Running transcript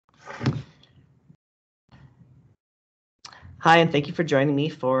Hi, and thank you for joining me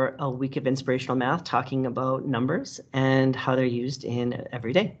for a week of inspirational math, talking about numbers and how they're used in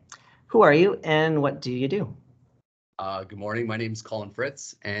every day. Who are you and what do you do? Good morning. My name is Colin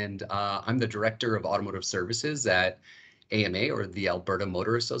Fritz, and I'm the Director of Automotive Services at AMA, or the Alberta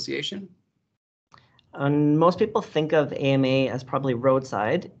Motor Association. Most people think of AMA as probably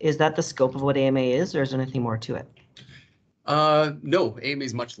roadside. Is that the scope of what AMA is, or is there anything more to it? No, AMA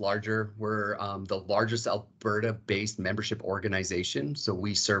is much larger. We're the largest Alberta-based membership organization, so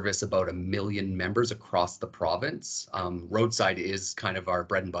we service about 1 million members across the province. Roadside is kind of our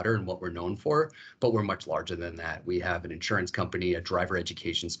bread and butter and what we're known for, but we're much larger than that. We have an insurance company, a driver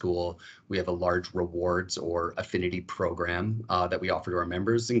education school. We have a large rewards or affinity program that we offer to our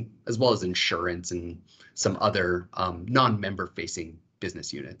members, as well as insurance and some other non-member facing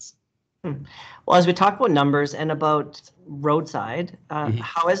business units. Well, as we talk about numbers and about roadside, Mhm.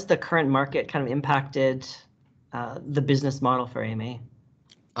 how has the current market kind of impacted the business model for AMA?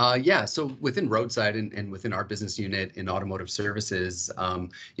 Yeah, so within roadside and within our business unit in automotive services,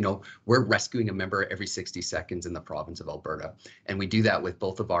 we're rescuing a member every 60 seconds in the province of Alberta. And we do that with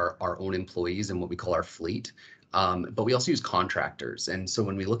both of our own employees and what we call our fleet. But we also use contractors. And so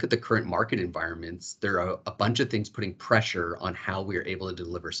when we look at the current market environments, there are a bunch of things putting pressure on how we are able to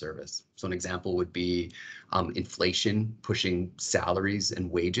deliver service. So an example would be inflation pushing salaries and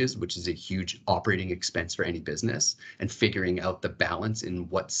wages, which is a huge operating expense for any business, and figuring out the balance in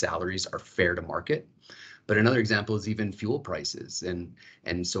what salaries are fair to market. But another example is even fuel prices.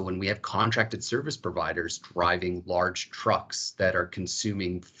 And so when we have contracted service providers driving large trucks that are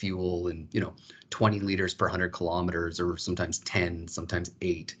consuming fuel and 20 liters per 100 kilometers, or sometimes 10, sometimes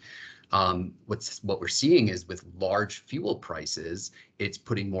 8, what we're seeing is with large fuel prices, it's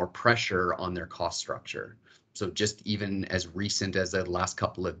putting more pressure on their cost structure. So just even as recent as the last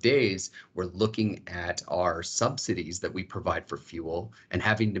couple of days, we're looking at our subsidies that we provide for fuel and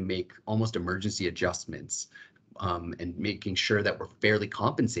having to make almost emergency adjustments, and making sure that we're fairly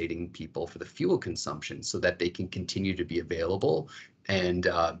compensating people for the fuel consumption so that they can continue to be available and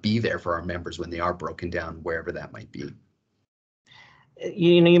be there for our members when they are broken down, wherever that might be.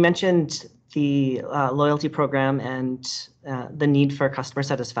 You mentioned the loyalty program and the need for customer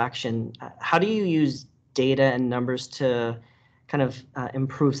satisfaction. How do you use data and numbers to kind of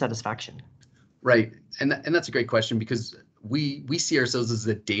improve satisfaction? Right, and that's a great question, because we see ourselves as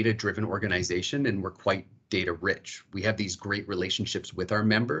a data-driven organization, and we're quite data rich. We have these great relationships with our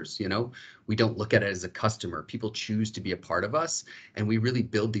members. We don't look at it as a customer. People choose to be a part of us, and we really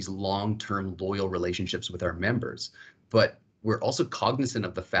build these long-term loyal relationships with our members. But we're also cognizant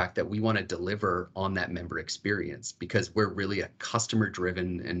of the fact that we want to deliver on that member experience, because we're really a customer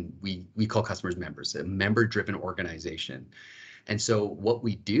driven, and we call customers members, a member driven organization. And so what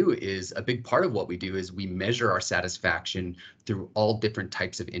we do is, a big part of what we do is we measure our satisfaction through all different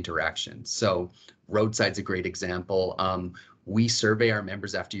types of interactions. So roadside's a great example. We survey our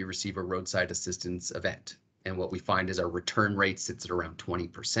members after you receive a roadside assistance event. And what we find is our return rate sits at around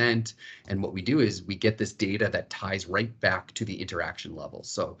 20%. And what we do is we get this data that ties right back to the interaction level.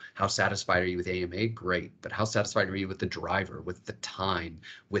 So how satisfied are you with AMA? Great. But how satisfied are you with the driver, with the time,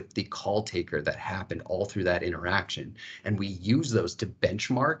 with the call taker that happened all through that interaction? And we use those to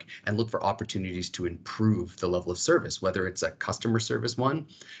benchmark and look for opportunities to improve the level of service, whether it's a customer service one,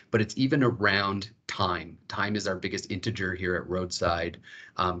 but it's even around time. Time is our biggest integer here at Roadside,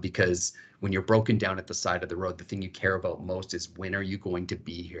 because when you're broken down at the side of the road, the thing you care about most is, when are you going to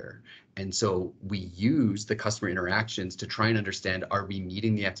be here? And so we use the customer interactions to try and understand, are we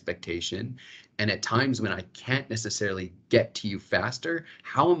meeting the expectation? And at times when I can't necessarily get to you faster,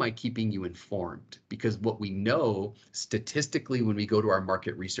 how am I keeping you informed? Because what we know statistically, when we go to our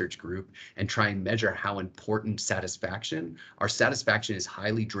market research group and try and measure how important our satisfaction is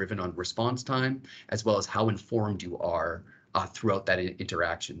highly driven on response time, as well as how informed you are throughout that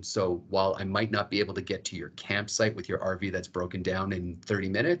interaction. So while I might not be able to get to your campsite with your RV that's broken down in 30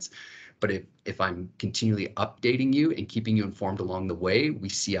 minutes, but if I'm continually updating you and keeping you informed along the way, we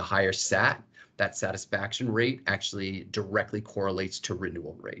see a higher SAT. That satisfaction rate actually directly correlates to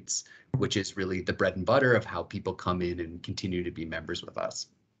renewal rates, which is really the bread and butter of how people come in and continue to be members with us.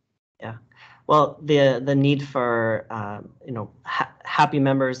 Yeah, well, the need for happy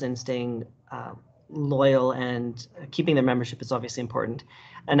members and staying loyal and keeping their membership is obviously important.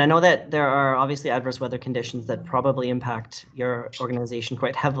 And I know that there are obviously adverse weather conditions that probably impact your organization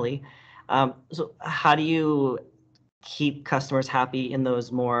quite heavily. So how do you keep customers happy in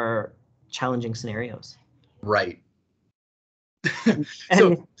those more challenging scenarios? Right. And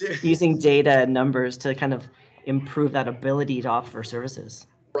So using data and numbers to kind of improve that ability to offer services.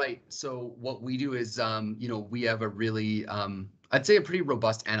 Right. So what we do is, we have a really, I'd say a pretty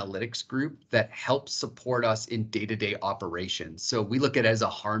robust analytics group that helps support us in day-to-day operations. So we look at it as a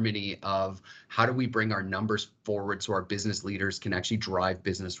harmony of how do we bring our numbers forward so our business leaders can actually drive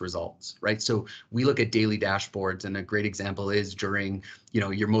business results, right? So we look at daily dashboards, and a great example is during,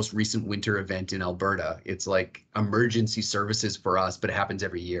 your most recent winter event in Alberta. It's like emergency services for us, but it happens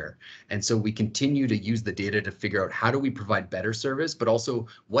every year. And so we continue to use the data to figure out how do we provide better service, but also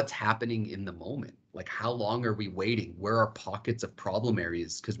what's happening in the moment. Like, how long are we waiting? Where are pockets of problem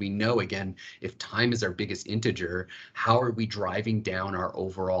areas? Because we know, again, if time is our biggest integer, how are we driving down our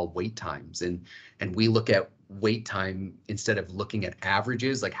overall wait times? And we look at wait time instead of looking at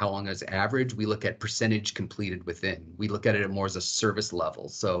averages, like how long is average, we look at percentage completed within. We look at it more as a service level.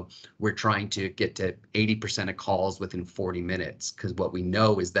 So we're trying to get to 80% of calls within 40 minutes, because what we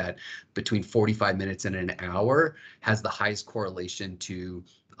know is that between 45 minutes and an hour has the highest correlation to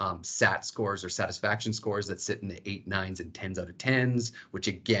SAT scores or satisfaction scores that sit in the 8, 9s, and 10s out of 10s, which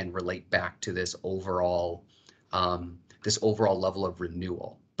again relate back to this overall level of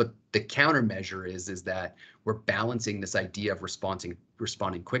renewal. But the countermeasure is that we're balancing this idea of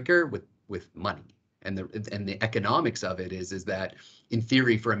responding quicker with money. And the economics of it is that, in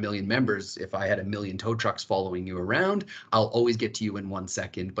theory, for 1 million members, if I had 1 million tow trucks following you around, I'll always get to you in 1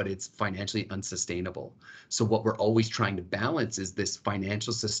 second, but it's financially unsustainable. So what we're always trying to balance is this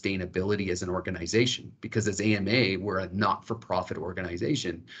financial sustainability as an organization, because as AMA, we're a not-for-profit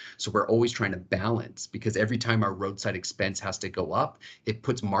organization. So we're always trying to balance, because every time our roadside expense has to go up, it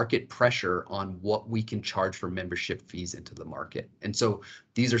puts market pressure on what we can charge for membership fees into the market. And so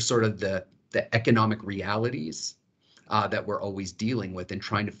these are sort of the economic realities that we're always dealing with and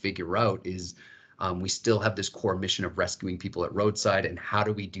trying to figure out is we still have this core mission of rescuing people at roadside, and how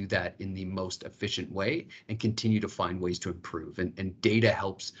do we do that in the most efficient way and continue to find ways to improve? And data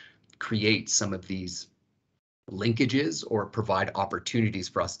helps create some of these linkages or provide opportunities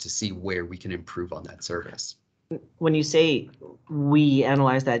for us to see where we can improve on that service. When you say we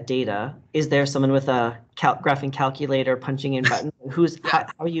analyze that data, is there someone with a graphing calculator punching in buttons? How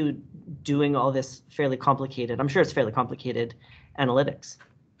are you doing all this fairly complicated? I'm sure it's fairly complicated analytics.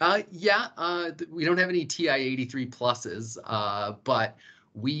 We don't have any TI-83 pluses, but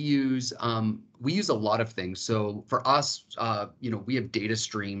we use a lot of things. So for us, we have data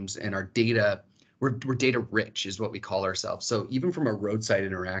streams, and our data, we're data rich is what we call ourselves. So even from a roadside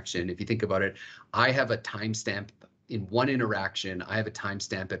interaction, if you think about it, I have a timestamp in one interaction. I have a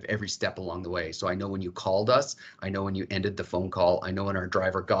timestamp of every step along the way. So I know when you called us, I know when you ended the phone call, I know when our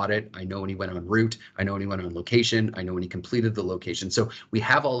driver got it, I know when he went on route, I know when he went on location, I know when he completed the location. So we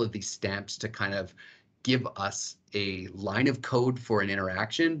have all of these stamps to kind of give us a line of code for an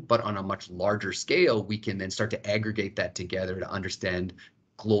interaction, but on a much larger scale, we can then start to aggregate that together to understand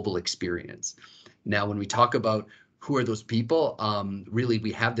global experience. Now, when we talk about who are those people, really,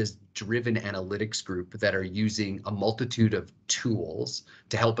 we have this driven analytics group that are using a multitude of tools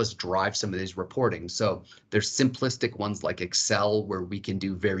to help us drive some of these reporting. So there's simplistic ones like Excel, where we can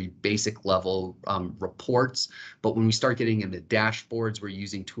do very basic level reports. But when we start getting into dashboards, we're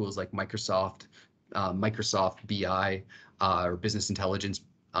using tools like Microsoft BI or Business Intelligence.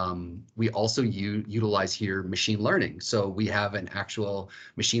 We also utilize here machine learning. So we have an actual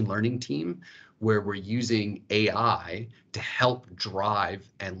machine learning team where we're using AI to help drive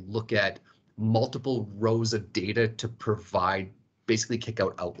and look at multiple rows of data to provide, basically kick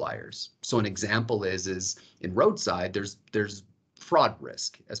out outliers. So an example is in roadside, there's fraud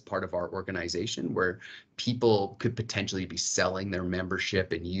risk as part of our organization, where people could potentially be selling their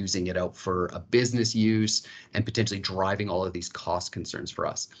membership and using it out for a business use and potentially driving all of these cost concerns for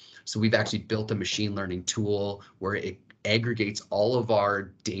us. So we've actually built a machine learning tool where it aggregates all of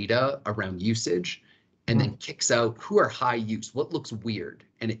our data around usage and then kicks out who are high use, what looks weird,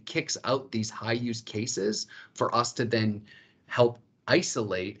 and it kicks out these high use cases for us to then help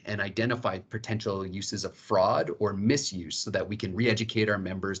isolate and identify potential uses of fraud or misuse, so that we can re-educate our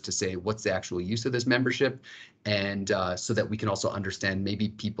members to say what's the actual use of this membership, and so that we can also understand maybe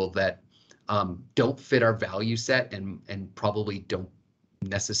people that don't fit our value set and probably don't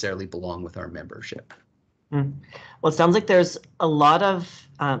necessarily belong with our membership. Well, it sounds like there's a lot of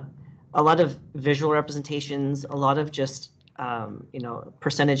visual representations, a lot of just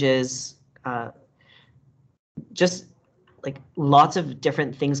percentages, just like lots of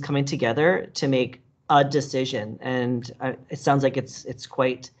different things coming together to make a decision. And it sounds like it's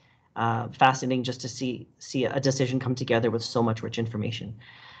quite fascinating just to see a decision come together with so much rich information.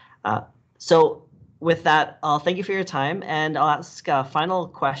 So with that, I'll thank you for your time, and I'll ask a final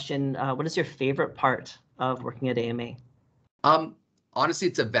question. What is your favorite part of working at AMA? honestly,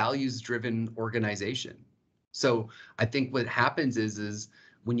 it's a values-driven organization. So I think what happens is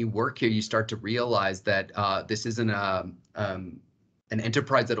when you work here, you start to realize that this isn't an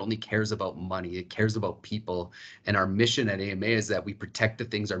enterprise that only cares about money. It cares about people. And our mission at AMA is that we protect the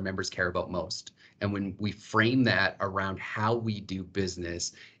things our members care about most. And when we frame that around how we do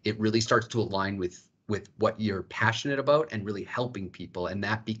business, it really starts to align with what you're passionate about and really helping people. And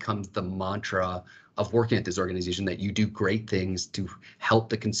that becomes the mantra of working at this organization, that you do great things to help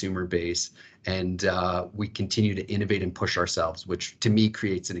the consumer base. And we continue to innovate and push ourselves, which to me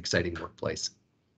creates an exciting workplace.